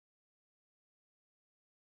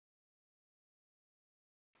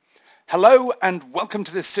Hello and welcome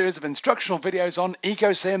to this series of instructional videos on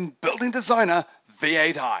AECOsim Building Designer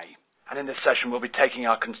V8i. And in this session we'll be taking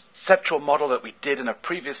our conceptual model that we did in a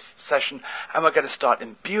previous session and we're going to start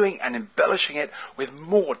imbuing and embellishing it with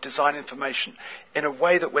more design information in a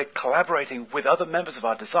way that we're collaborating with other members of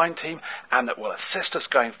our design team and that will assist us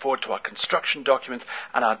going forward to our construction documents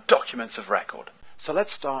and our documents of record. So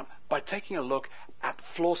let's start by taking a look at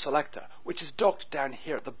Floor Selector, which is docked down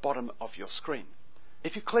here at the bottom of your screen.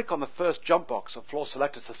 If you click on the first jump box of Floor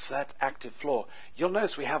Selector to set active floor, you'll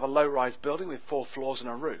notice we have a low-rise building with 4 floors and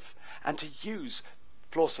a roof. And to use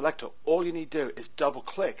Floor Selector, all you need to do is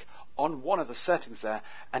double-click on one of the settings there,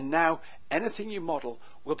 and now anything you model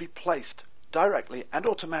will be placed directly and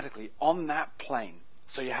automatically on that plane,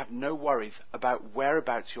 so you have no worries about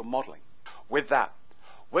whereabouts you're modeling. With that,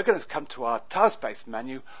 we're going to come to our task-based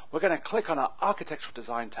menu. We're going to click on our Architectural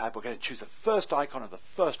Design tab. We're going to choose the first icon of the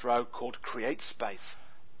first row called Create Space.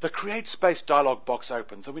 The Create Space dialog box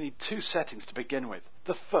opens and we need 2 settings to begin with.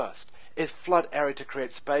 The first is Flood Area to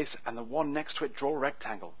create space, and the one next to it, Draw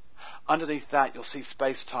Rectangle. Underneath that you'll see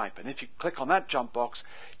Space Type, and if you click on that jump box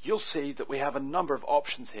you'll see that we have a number of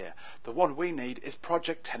options here. The one we need is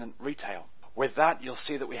Project Tenant Retail. With that, you'll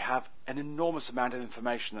see that we have an enormous amount of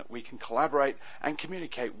information that we can collaborate and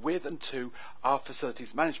communicate with and to our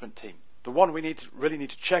facilities management team. The one we really need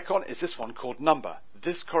to check on is this one called Number.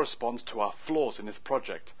 This corresponds to our floors in this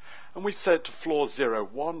project. And we've set it to floor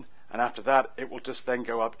 01, and after that, it will just then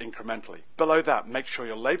go up incrementally. Below that, make sure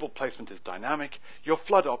your label placement is dynamic. Your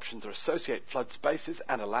flood options are associate flood spaces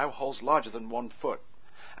and allow holes larger than 1 foot.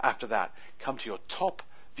 After that, come to your top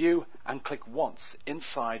view and click once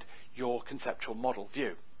inside your conceptual model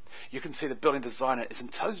view. You can see the building designer is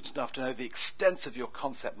intelligent enough to know the extent of your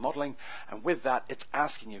concept modeling, and with that it's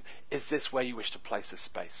asking you, is this where you wish to place this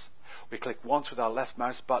space? We click once with our left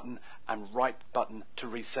mouse button and right button to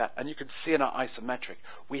reset, and you can see in our isometric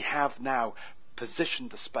we have now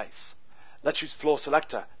positioned the space. Let's use Floor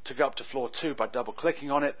Selector to go up to floor 2 by double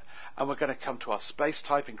clicking on it, and we're going to come to our space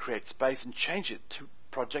type and Create Space and change it to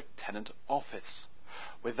Project Tenant Office.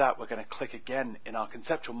 With that, we're going to click again in our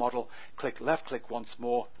conceptual model, click left click once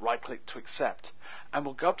more, right click to accept, and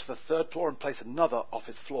we'll go up to the 3rd floor and place another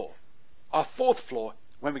office floor. Our 4th floor,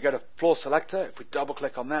 when we go to Floor Selector, if we double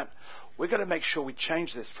click on that, we're going to make sure we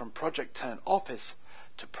change this from Project Tenant Office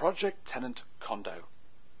to Project Tenant Condo.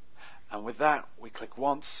 And with that, we click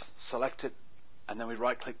once, select it, and then we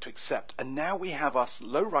right click to accept. And now we have our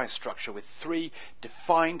low-rise structure with 3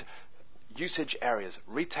 defined usage areas: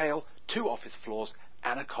 retail, 2 office floors,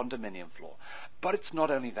 and a condominium floor. But it's not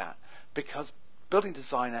only that, because Building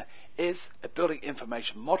Designer is a building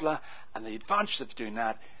information modeler, and the advantage of doing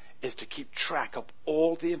that is to keep track of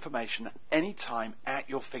all the information anytime at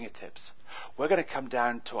your fingertips. We're going to come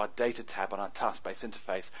down to our Data tab on our task-based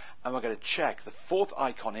interface, and we're going to check the 4th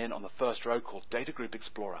icon in on the first row called Data Group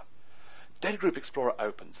Explorer. Data Group Explorer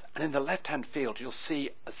opens, and in the left-hand field you'll see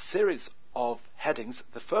a series of headings.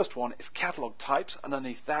 The first one is Catalog Types, and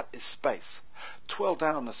underneath that is Space. Twirl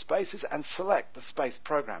down on the spaces and select the space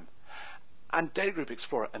program. And Data Group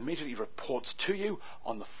Explorer immediately reports to you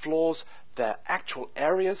on the floors, their actual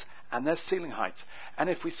areas and their ceiling heights. And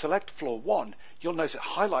if we select floor 1, you'll notice it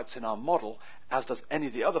highlights in our model, as does any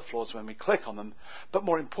of the other floors when we click on them. But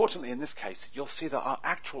more importantly in this case, you'll see that our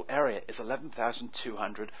actual area is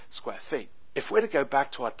 11,200 square feet. If we're to go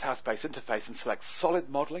back to our task-based interface and select Solid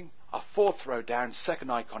Modeling, our 4th row down, 2nd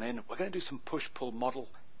icon in, we're going to do some push-pull model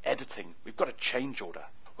editing. We've got a change order.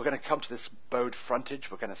 We're going to come to this bowed frontage,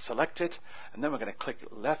 we're going to select it, and then we're going to click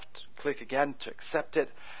left click again to accept it,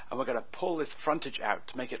 and we're going to pull this frontage out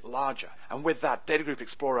to make it larger. And with that, Data Group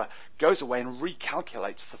Explorer goes away and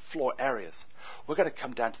recalculates the floor areas. We're going to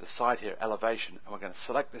come down to the side here, elevation, and we're going to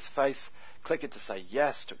select this face, click it to say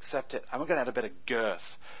yes to accept it, and we're going to add a bit of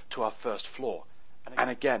girth to our first floor. And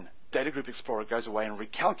again, Data Group Explorer goes away and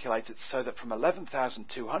recalculates it so that from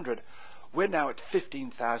 11,200 we're now at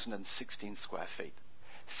 15,016 square feet.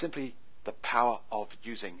 Simply the power of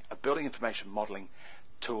using a building information modeling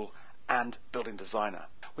tool and Building Designer.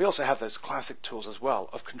 We also have those classic tools as well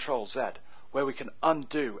of Control Z, where we can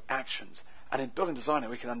undo actions, and in Building Designer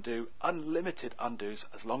we can undo unlimited undos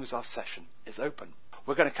as long as our session is open.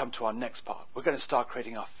 We're going to come to our next part. We're going to start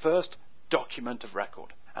creating our first document of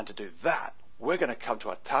record, and to do that we're going to come to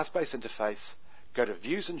our task-based interface, go to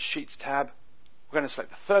Views and Sheets tab. We're going to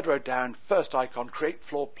select the 3rd row down, first icon, Create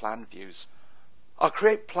Floor Plan Views. Our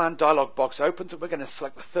Create Plan dialog box opens and we're going to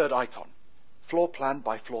select the 3rd icon, Floor Plan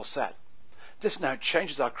by Floor Set. This now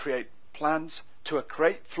changes our Create Plans to a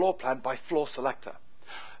Create Floor Plan by Floor Selector.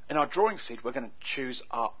 In our drawing seat we're going to choose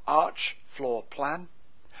our Arch Floor Plan,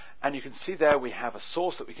 And you can see there we have a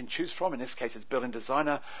source that we can choose from. In this case it's Building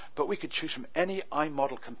Designer, but we could choose from any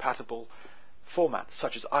iModel compatible format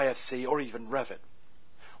such as IFC or even Revit.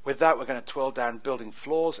 With that, we're going to twirl down building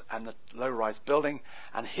floors and the low-rise building,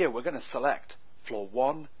 and here we're going to select floor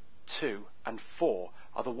 1, 2 and 4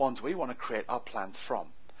 are the ones we want to create our plans from.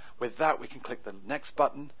 With that, we can click the next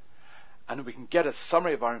button and we can get a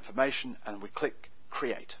summary of our information, and we click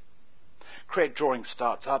Create. Create Drawing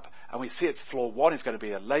starts up and we see it's floor 1 is going to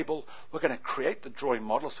be a label. We're going to create the drawing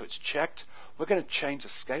model so it's checked. We're going to change the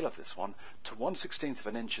scale of this one to 1/16 of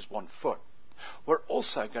an inch is 1 foot. We're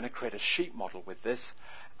also going to create a sheet model with this,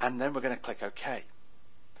 and then we're going to click OK.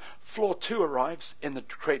 Floor 2 arrives in the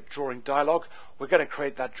Create Drawing dialog. We're going to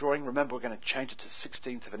create that drawing. Remember, we're going to change it to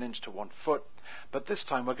 1/16 of an inch to 1 foot, but this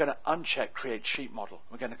time we're going to uncheck Create Sheet Model.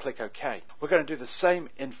 We're going to click OK. We're going to do the same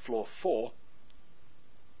in floor 4,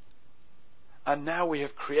 and now we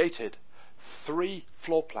have created 3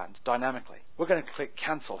 floor plans dynamically. We're going to click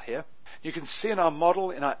Cancel here. You can see in our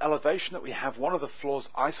model, in our elevation, that we have one of the floors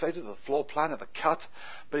isolated, the floor plan at the cut.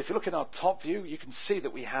 But if you look in our top view, you can see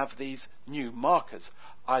that we have these new markers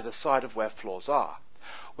either side of where floors are.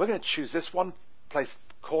 We're going to choose this one, place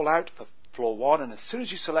call out for floor 1, and as soon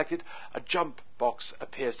as you select it, a jump box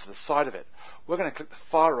appears to the side of it. We're going to click the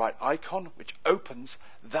far right icon, which opens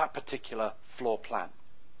that particular floor plan.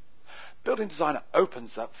 Building Designer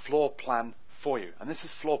opens that floor plan for you, and this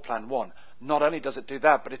is floor plan 1. Not only does it do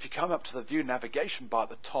that, but if you come up to the view navigation bar at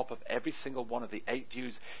the top of every single one of the 8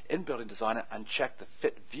 views in Building Designer and check the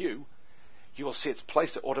fit view, you will see it's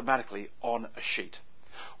placed it automatically on a sheet.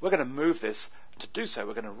 We're going to move this. To do so,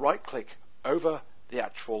 we're going to right click over the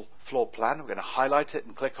actual floor plan. We're going to highlight it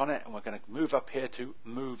and click on it, and we're going to move up here to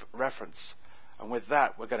Move Reference. And with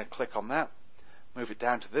that, we're going to click on that, move it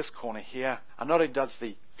down to this corner here, and not only does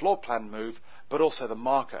the floor plan move, but also the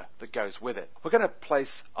marker that goes with it. We're going to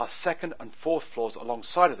place our 2nd and 4th floors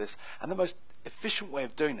alongside of this, and the most efficient way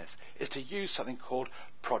of doing this is to use something called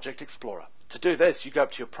Project Explorer. To do this, you go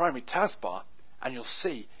up to your primary taskbar and you'll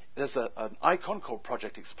see there's an icon called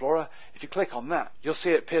Project Explorer. If you click on that, you'll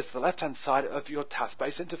see it appears to the left-hand side of your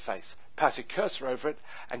task-based interface. Pass your cursor over it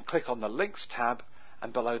and click on the Links tab,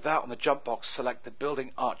 and below that on the jump box select the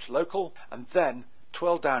Building Arch Local, and then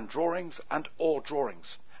twirl down Drawings and All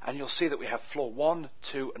Drawings. And you'll see that we have floor 1,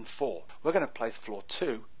 2 and 4. We're going to place floor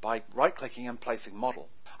 2 by right clicking and placing model.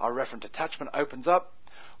 Our reference attachment opens up.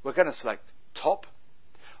 We're going to select top.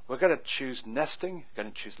 We're going to choose nesting, we're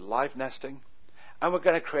going to choose live nesting, and we're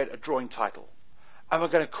going to create a drawing title. And we're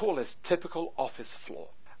going to call this Typical Office Floor.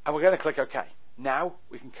 And we're going to click OK. Now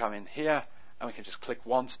we can come in here and we can just click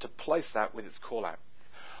once to place that with its call out.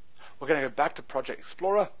 We're going to go back to Project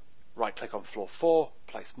Explorer, right click on floor 4,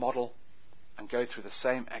 place model, and go through the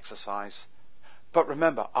same exercise. But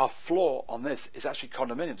remember, our floor on this is actually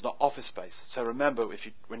condominiums, not office space. So remember,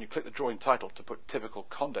 when you click the drawing title, to put typical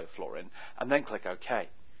condo floor in, and then click OK. I'm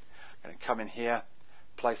going to come in here,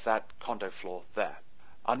 place that condo floor there.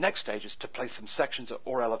 Our next stage is to place some sections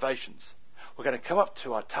or elevations. We're going to come up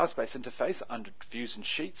to our task-based interface under Views and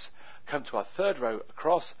Sheets, come to our 3rd row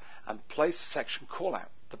across, and place section callout.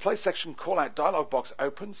 The Place Section Callout dialog box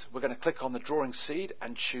opens. We're going to click on the drawing seed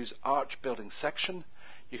and choose Arch Building Section.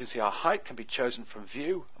 You can see our height can be chosen from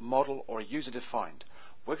View, Model, or User-Defined.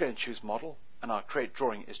 We're going to choose Model, and our Create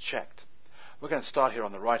Drawing is checked. We're going to start here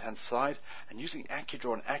on the right-hand side, and using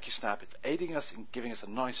AccuDraw and AccuSnap, it's aiding us in giving us a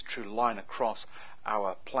nice true line across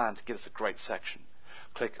our plan to give us a great section.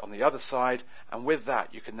 Click on the other side, and with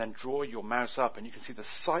that you can then draw your mouse up and you can see the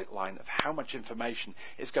sight line of how much information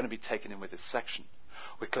is going to be taken in with this section.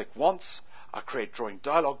 We click once, our Create Drawing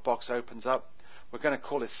dialog box opens up. We're going to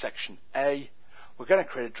call this section A. We're going to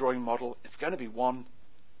create a drawing model. It's going to be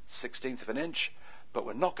 1/16 of an inch, but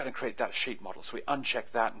we're not going to create that sheet model, so we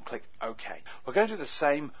uncheck that and click OK. We're going to do the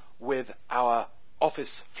same with our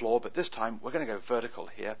office floor, but this time we're going to go vertical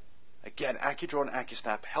here. Again, AccuDraw and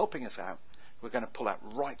AccuSnap helping us out. We're going to pull out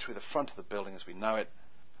right through the front of the building as we know it.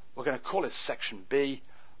 We're going to call it section B.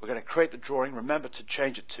 We're going to create the drawing. Remember to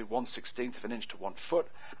change it to 1/16 of an inch to 1 foot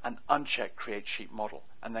and uncheck Create Sheet Model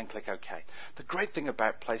and then click OK. The great thing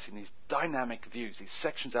about placing these dynamic views, these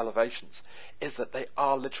sections elevations, is that they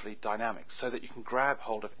are literally dynamic, so that you can grab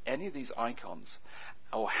hold of any of these icons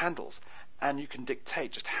or handles and you can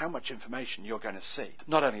dictate just how much information you're going to see.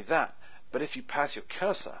 Not only that, but if you pass your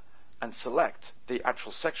cursor and select the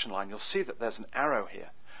actual section line, you'll see that there's an arrow here.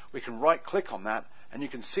 We can right click on that and you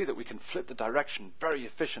can see that we can flip the direction very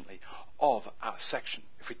efficiently of our section.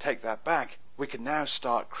 If we take that back, we can now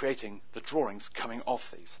start creating the drawings coming off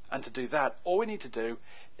these. And to do that, all we need to do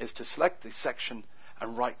is to select the section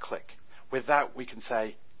and right click. With that, we can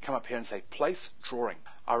say come up here and say place drawing.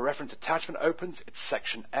 Our reference attachment opens, it's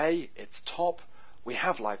section A, it's top, we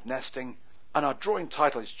have live nesting, and our drawing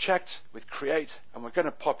title is checked with create, and we're going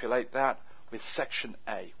to populate that with section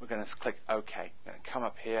A. We're going to click OK. We're going to come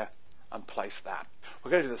up here and place that.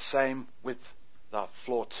 We're going to do the same with the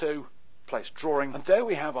floor 2, place drawing, and there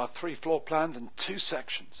we have our 3 floor plans and 2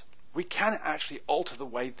 sections. We can actually alter the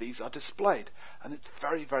way these are displayed, and it's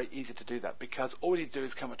very, very easy to do that, because all we need to do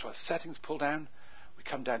is come up to our settings pull down, we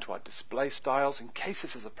come down to our display styles in case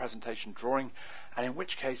this is a presentation drawing, and in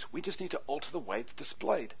which case we just need to alter the way it's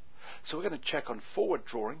displayed. So we're going to check on forward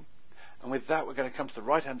drawing, and with that we're going to come to the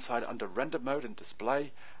right hand side under render mode and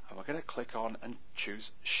display, and we're going to click on and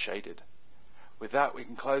choose shaded. With that we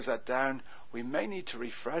can close that down. We may need to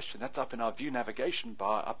refresh, and that's up in our view navigation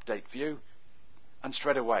bar, update view, and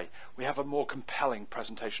straight away we have a more compelling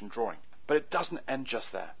presentation drawing. But it doesn't end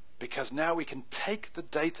just there, because now we can take the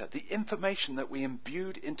data, the information that we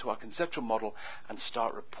imbued into our conceptual model, and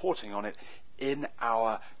start reporting on it in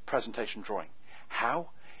our presentation drawing. How?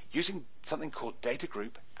 Using something called data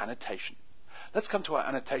group annotation. Let's come to our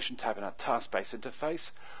annotation tab in our task-based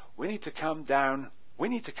interface. We need to come down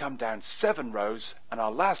 7 rows, and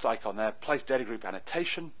our last icon there, place data group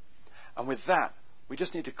annotation, and with that we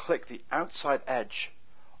just need to click the outside edge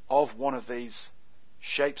of one of these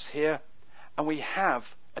shapes here, and we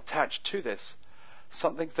have attached to this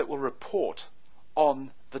something that will report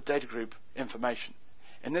on the data group information.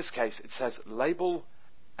 In this case it says label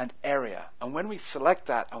and area, and when we select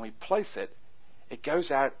that and we place it, it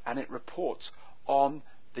goes out and it reports on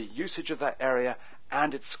the usage of that area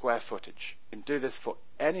and its square footage. We can do this for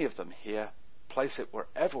any of them here, place it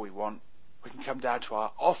wherever we want. We can come down to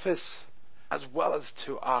our office as well as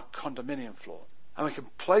to our condominium floor, and we can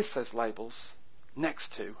place those labels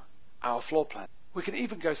next to our floor plan. We can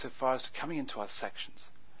even go so far as to coming into our sections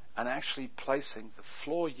and actually placing the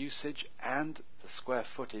floor usage and the square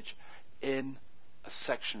footage in a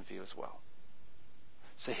section view as well.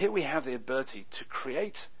 So here we have the ability to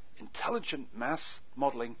create intelligent mass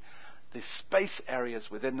modeling, the space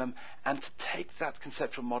areas within them, and to take that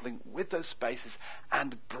conceptual modeling with those spaces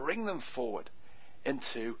and bring them forward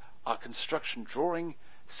into our construction drawing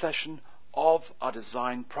session of our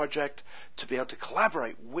design project, to be able to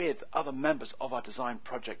collaborate with other members of our design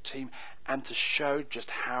project team and to show just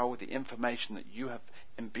how the information that you have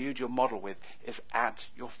imbued your model with is at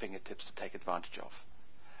your fingertips to take advantage of.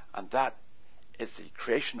 And that is the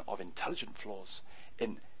creation of intelligent floors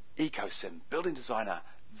in AECOsim Building Designer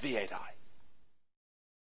V8i.